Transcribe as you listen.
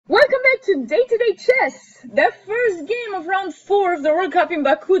to Day-Today Chess! The first game of round 4 of the World Cup in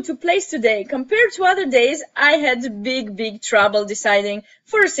Baku took place today. Compared to other days, I had big trouble deciding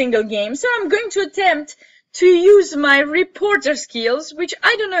for a single game, so I'm going to attempt to use my reporter skills, which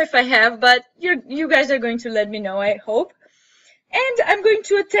I don't know if I have, but you guys are going to let me know, I hope. And I'm going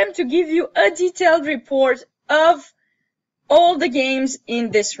to attempt to give you a detailed report of all the games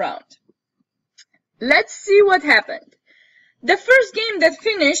in this round. Let's see what happened. The first game that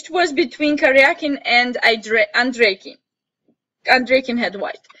finished was between Karyakin and Andreikin. Andreikin had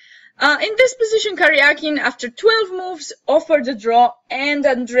white. In this position, Karyakin, after 12 moves, offered a draw, and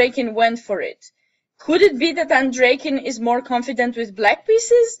Andreikin went for it. Could it be that Andreikin is more confident with black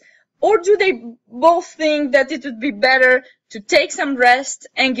pieces? Or do they both think that it would be better to take some rest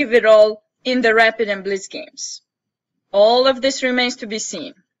and give it all in the rapid and blitz games? All of this remains to be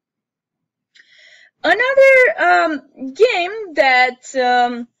seen. Another game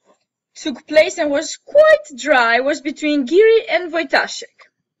that took place and was quite dry was between Giri and Wojtaszek.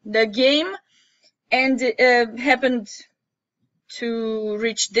 The game happened to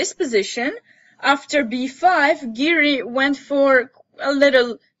reach this position. After b5, Giri went for a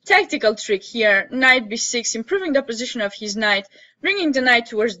little tactical trick here, knight b6, improving the position of his knight, bringing the knight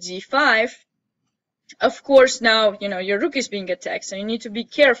towards d5. Of course, now, your rook is being attacked, so you need to be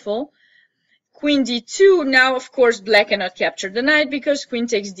careful. Queen d2, now of course black cannot capture the knight because queen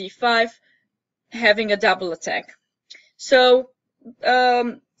takes d5, having a double attack. So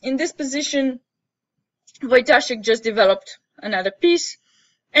in this position, Wojtaszek just developed another piece,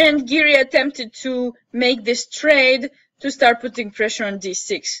 and Giri attempted to make this trade to start putting pressure on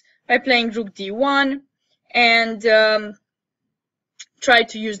d6 by playing rook d1 and tried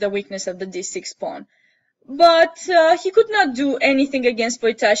to use the weakness of the d6 pawn. But he could not do anything against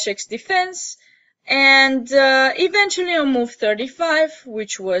Wojtaszek's defense. And eventually on move 35,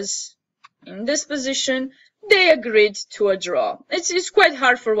 which was in this position, they agreed to a draw. It's quite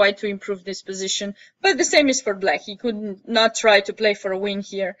hard for white to improve this position, but the same is for black. He could not try to play for a win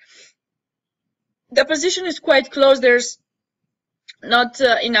here. The position is quite close. There's not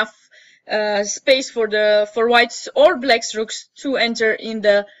enough space for white's or black's rooks to enter in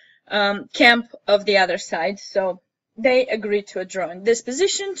the camp of the other side. So they agreed to a draw in this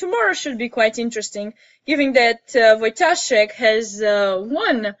position. Tomorrow should be quite interesting, given that Wojtaszek has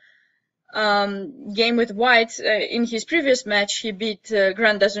won game with white in his previous match. He beat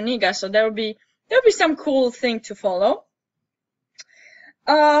Granda Zuniga, so there'll be some cool thing to follow.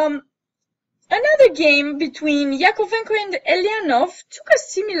 Another game between Yakovenko and Elianov took a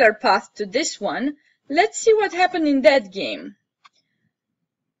similar path to this one. Let's see what happened in that game.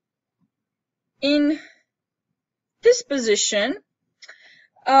 In this position,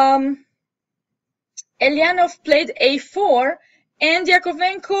 Elianov played a4, and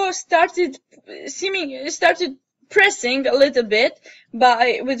Yakovenko started pressing a little bit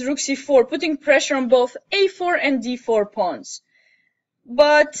with rook c4, putting pressure on both a4 and d4 pawns.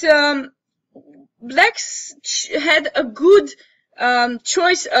 But blacks had a good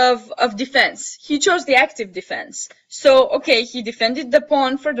choice of defense. He chose the active defense. So, okay, he defended the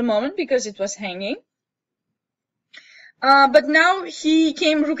pawn for the moment because it was hanging. But now he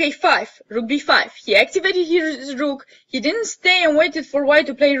came rook a5, rook b5. He activated his rook. He didn't stay and waited for white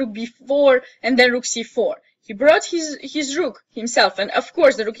to play rook b4 and then rook c4. He brought his rook himself. And of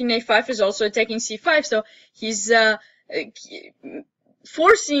course, the rook in a5 is also attacking c5. So he's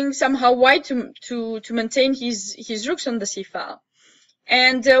forcing somehow white to maintain his rooks on the c file.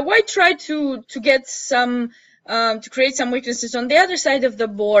 And white tried to get some to create some weaknesses on the other side of the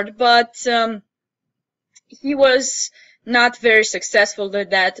board, but he was not very successful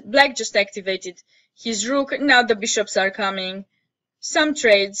with that. Black just activated his rook. Now the bishops are coming. Some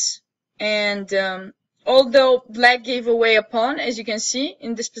trades, and although black gave away a pawn, as you can see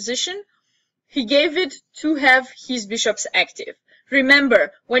in this position, he gave it to have his bishops active.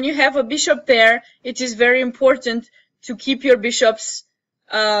 Remember, when you have a bishop pair, it is very important to keep your bishops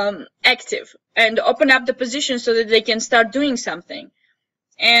active and open up the position so that they can start doing something.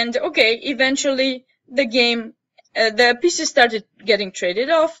 And okay, eventually the game, the pieces started getting traded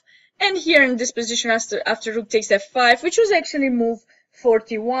off. And here in this position, after rook takes f5, which was actually move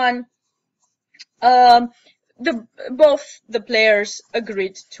 41, both the players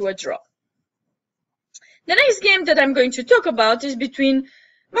agreed to a draw. The next game that I'm going to talk about is between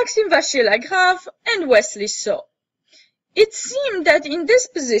Maxime Vachier-Lagrave and Wesley So. It seemed that in this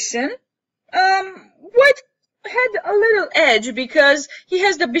position, white had a little edge because he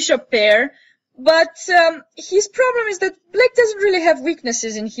has the bishop pair, but his problem is that black doesn't really have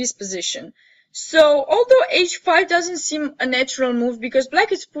weaknesses in his position. So although h5 doesn't seem a natural move because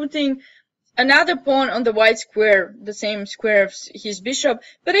black is putting another pawn on the white square, the same square of his bishop,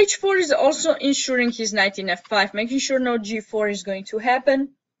 but h4 is also ensuring his knight in f5, making sure no g4 is going to happen.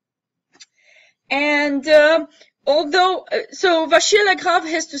 And so Vachier-Lagrave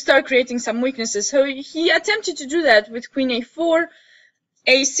has to start creating some weaknesses. So he attempted to do that with queen a4,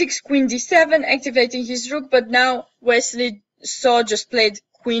 a6, queen d7, activating his rook, but now Wesley So just played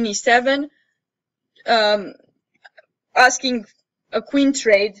queen e7, asking a queen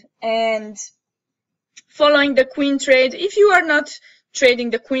trade, and following the queen trade, if you are not trading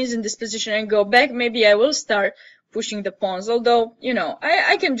the queens in this position and go back, maybe I will start pushing the pawns, although, you know,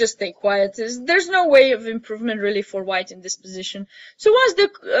 I can just stay quiet. There's no way of improvement really for white in this position. So once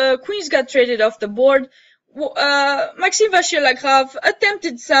the queens got traded off the board, Maxime Vachier-Lagrave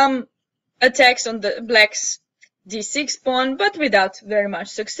attempted some attacks on the black's d6 pawn, but without very much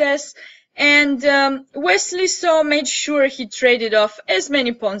success. And Wesley So made sure he traded off as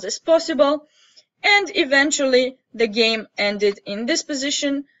many pawns as possible, and eventually the game ended in this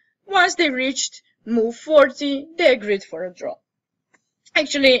position. Once they reached move 40, they agreed for a draw.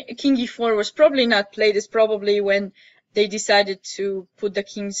 Actually, king e4 was probably not played. It's probably when they decided to put the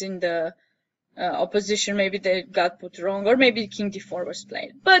kings in the opposition, maybe they got put wrong, or maybe king d4 was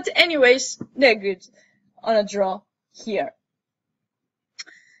played. But anyways, they agreed on a draw here.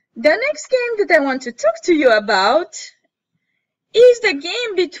 The next game that I want to talk to you about is the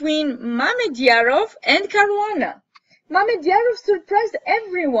game between Mamedyarov and Caruana. Mamedyarov surprised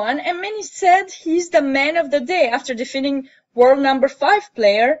everyone, and many said he's the man of the day after defeating world number 5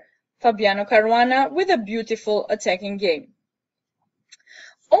 player Fabiano Caruana with a beautiful attacking game.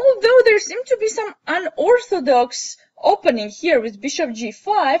 Although there seemed to be some unorthodox opening here with bishop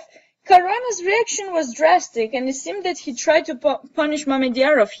g5, Caruana's reaction was drastic, and it seemed that he tried to punish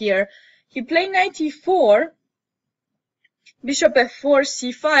Mamedyarov here. He played knight e4, bishop f4,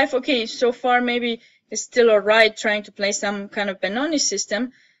 c5. Okay, so far maybe it's still alright, trying to play some kind of Benoni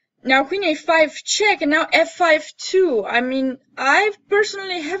system. Now queen a5 check, and now f5 too. I mean, I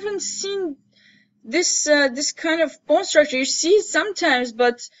personally haven't seen this this kind of pawn structure. You see it sometimes,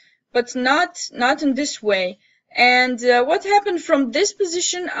 but not in this way. And what happened from this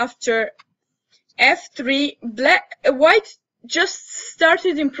position after f3? White just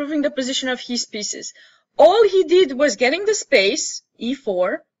started improving the position of his pieces. All he did was getting the space,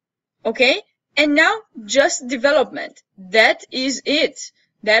 e4, okay, and now just development. That is it.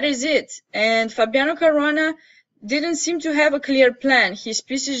 That is it. And Fabiano Caruana didn't seem to have a clear plan. His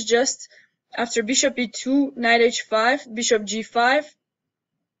pieces just, after bishop e2, knight h5, bishop g5.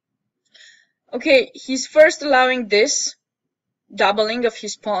 Okay, he's first allowing this doubling of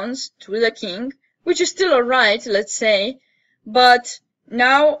his pawns to the king, which is still alright, let's say, but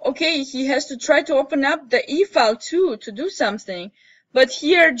now, okay, he has to try to open up the e-file too to do something. But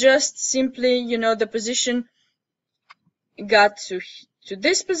here, just simply, you know, the position got to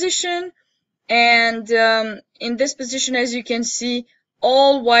this position, and in this position, as you can see,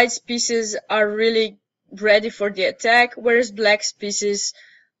 all white's pieces are really ready for the attack, whereas black's pieces,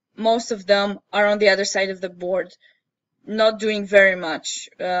 most of them are on the other side of the board, not doing very much.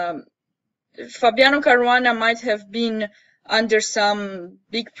 Fabiano Caruana might have been under some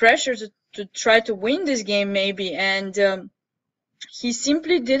big pressure to try to win this game maybe, and he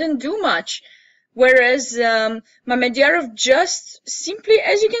simply didn't do much. Whereas Mamedyarov just simply,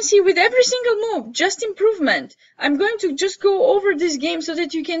 as you can see, with every single move, just improvement. I'm going to just go over this game so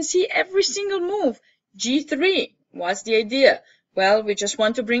that you can see every single move. g3, what's the idea? Well, we just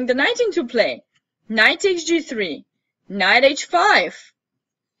want to bring the knight into play. Knight takes g3, knight h5,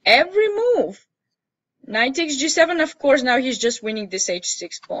 every move. Knight takes g7, of course, now he's just winning this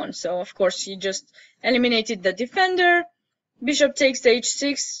h6 pawn. So, of course, he just eliminated the defender. Bishop takes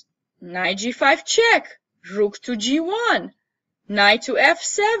h6, knight g5 check, rook to g1, knight to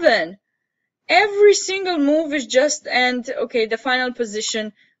f7. Every single move is just, and okay, the final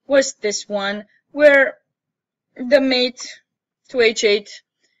position was this one, where the mate to h8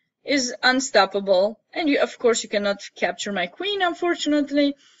 is unstoppable. And you, of course, you cannot capture my queen,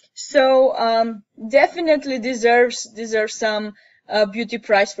 unfortunately. So definitely deserves some beauty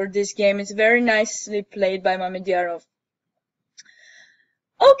prize for this game. It's very nicely played by Mamedyarov.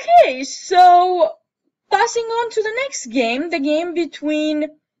 Okay, so passing on to the next game, the game between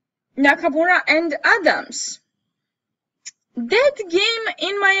Nakamura and Adams. That game,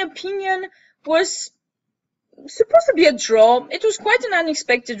 in my opinion, was supposed to be a draw. It was quite an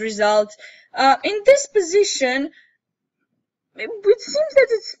unexpected result. In this position, it seems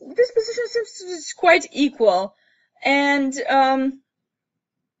that this position seems it's quite equal, and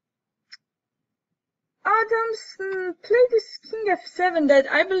Adams played this king f7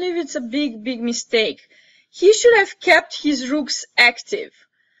 that I believe it's a big mistake. He should have kept his rooks active.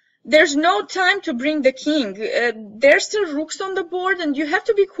 There's no time to bring the king. There's still rooks on the board, and you have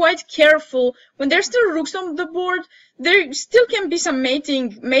to be quite careful. When there's still rooks on the board, there still can be some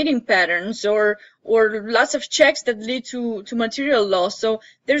mating patterns or lots of checks that lead to material loss. So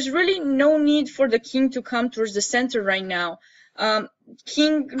there's really no need for the king to come towards the center right now.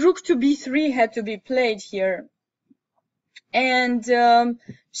 Rook to b3 had to be played here. And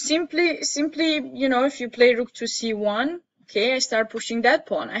simply, you know, if you play rook to c1, okay, I start pushing that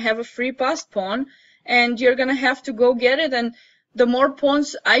pawn. I have a free passed pawn, and you're gonna have to go get it. And the more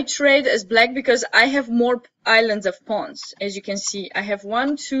pawns I trade as black, because I have more islands of pawns. As you can see, I have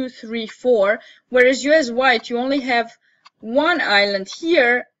 1, 2, 3, 4, whereas you as white, you only have one island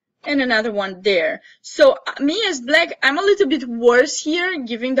here and another one there. So me as black, I'm a little bit worse here,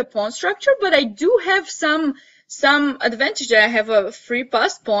 giving the pawn structure, but I do have some advantage. I have a free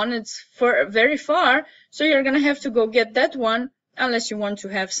passed pawn. It's very far, so you're gonna have to go get that one, unless you want to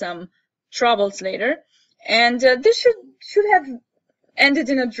have some troubles later. And this should have ended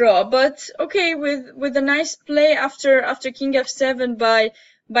in a draw. But okay, with a nice play after king f7 by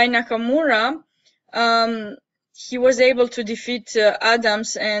Nakamura, he was able to defeat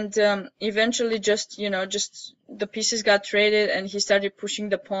Adams, and eventually just the pieces got traded and he started pushing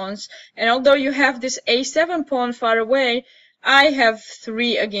the pawns. And although you have this a7 pawn far away, I have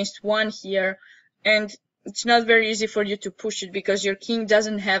 3 against 1 here, and it's not very easy for you to push it because your king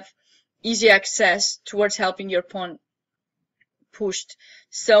doesn't have easy access towards helping your pawn pushed.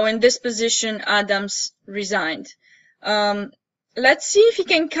 So in this position, Adams resigned. Let's see if he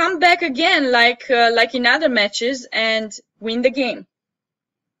can come back again like in other matches and win the game.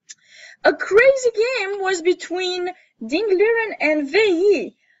 A crazy game was between Ding Liren and Wei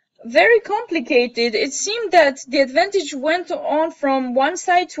Yi. Very complicated. It seemed that the advantage went on from one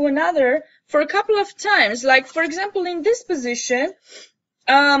side to another for a couple of times. Like, for example, in this position,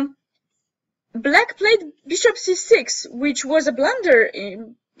 black played bishop c6, which was a blunder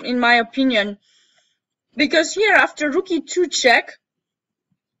in my opinion. Because here, after rook e2 check,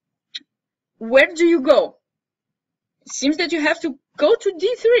 where do you go? It seems that you have to go to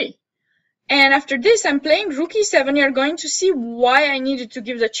d3. And after this, I'm playing rook e7. You're going to see why I needed to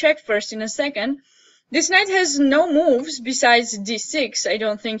give the check first in a second. This knight has no moves besides d6. I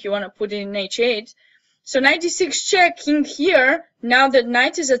don't think you want to put it in h8. So knight d6 check, king here. Now the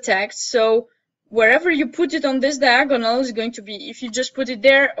knight is attacked, so wherever you put it on this diagonal is going to be, if you just put it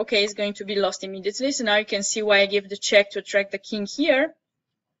there, okay, it's going to be lost immediately. So now you can see why I gave the check to attract the king here.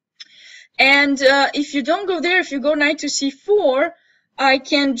 And if you don't go there, if you go knight to c4, I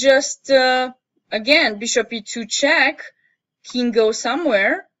can just, again, bishop e2 check, king goes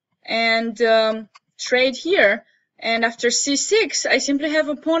somewhere, and trade here. And after c6, I simply have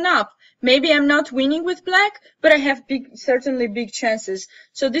a pawn up. Maybe I'm not winning with black, but I have certainly big chances.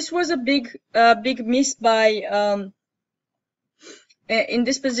 So this was a big miss by, in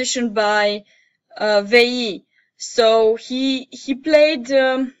this position by Wei Yi. So he played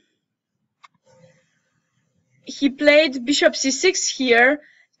bishop c6 here,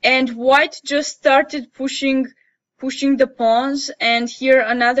 and white just started pushing the pawns, and here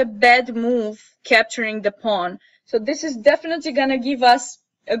another bad move, capturing the pawn. So this is definitely gonna give us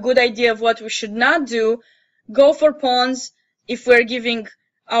a good idea of what we should not do. Go for pawns if we're giving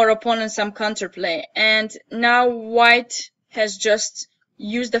our opponent some counterplay. And now white has just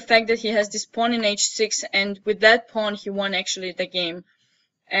used the fact that he has this pawn in h6, and with that pawn he won actually the game.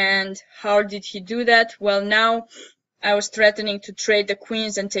 And how did he do that? Well, now I was threatening to trade the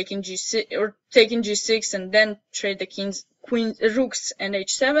queens and taking g6, or taking g6 and then trade the rooks and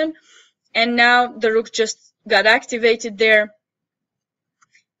h7. And now the rook just got activated there.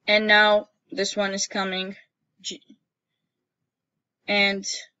 And now this one is coming, and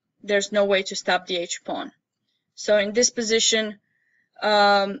there's no way to stop the h-pawn. So in this position,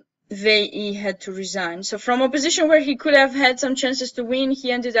 Wei Yi had to resign. So from a position where he could have had some chances to win,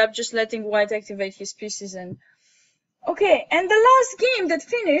 he ended up just letting white activate his pieces. And okay, and the last game that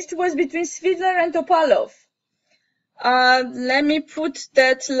finished was between Svidler and Topalov. Let me put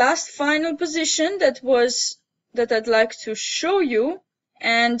that last final position that I'd like to show you.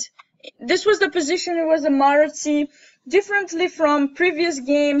 And this was the position, it was a Maroczy. Differently from previous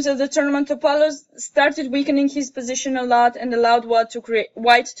games of the tournament, Topalov started weakening his position a lot and allowed white to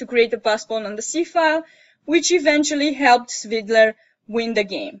create a pass pawn on the c-file, which eventually helped Svidler win the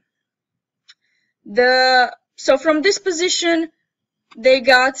game. So from this position, they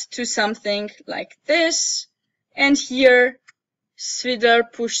got to something like this, and here Svidler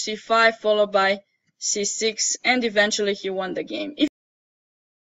pushed c5 followed by c6, and eventually he won the game.